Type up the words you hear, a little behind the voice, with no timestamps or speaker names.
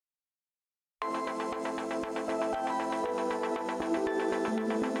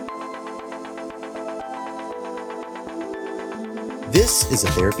This is a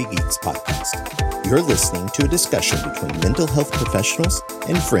Therapy Geeks podcast. You're listening to a discussion between mental health professionals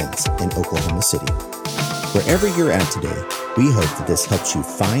and friends in Oklahoma City. Wherever you're at today, we hope that this helps you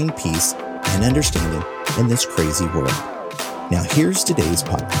find peace and understanding in this crazy world. Now here's today's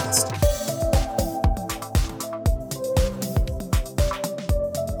podcast.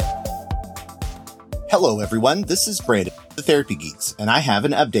 Hello everyone, this is Brandon, the Therapy Geeks, and I have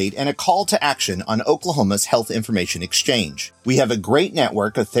an update and a call to action on Oklahoma's Health Information Exchange. We have a great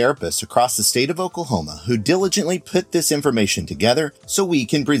network of therapists across the state of Oklahoma who diligently put this information together so we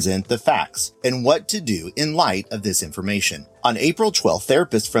can present the facts and what to do in light of this information. On April 12th,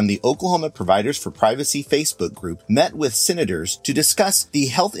 therapists from the Oklahoma Providers for Privacy Facebook group met with senators to discuss the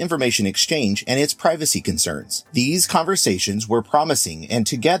Health Information Exchange and its privacy concerns. These conversations were promising, and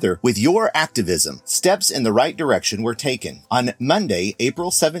together with your activism, steps in the right direction were taken. On Monday, April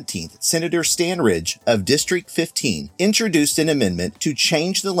 17th, Senator Stan Ridge of District 15 introduced an amendment to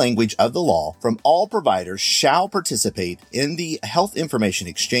change the language of the law from all providers shall participate in the Health Information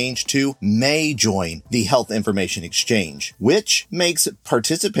Exchange to may join the Health Information Exchange, which makes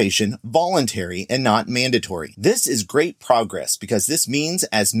participation voluntary and not mandatory. This is great progress because this means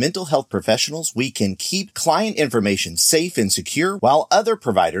as mental health professionals, we can keep client information safe and secure while other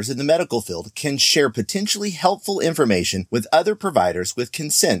providers in the medical field can share potentially helpful information with other providers with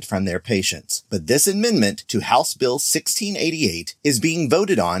consent from their patients. But this amendment to House Bill 1688 is being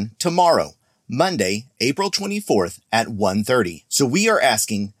voted on tomorrow, Monday, April 24th at 1:30. So we are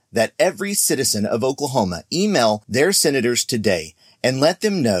asking that every citizen of Oklahoma email their senators today and let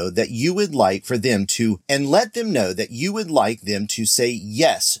them know that you would like them to say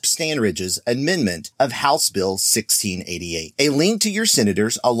yes to Stan Ridge's amendment of House Bill 1688. A link to your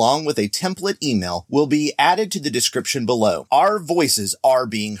senators along with a template email will be added to the description below. Our voices are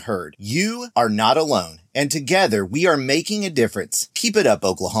being heard. You are not alone. And together we are making a difference. Keep it up,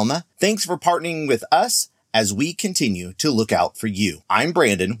 Oklahoma. Thanks for partnering with us as we continue to look out for you. I'm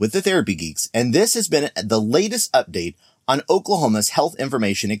Brandon with the Therapy Geeks, and this has been the latest update on Oklahoma's Health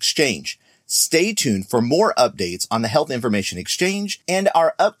Information Exchange. Stay tuned for more updates on the Health Information Exchange and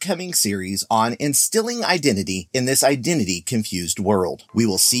our upcoming series on instilling identity in this identity-confused world. We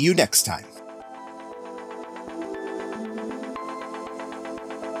will see you next time.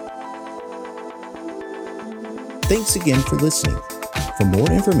 Thanks again for listening. For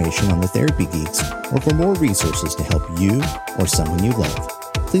more information on the Therapy Geeks or for more resources to help you or someone you love,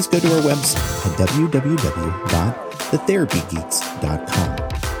 please go to our website at www.thetherapygeeks.com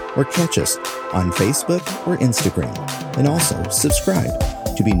or catch us on Facebook or Instagram, and also subscribe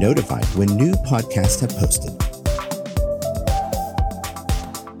to be notified when new podcasts have posted.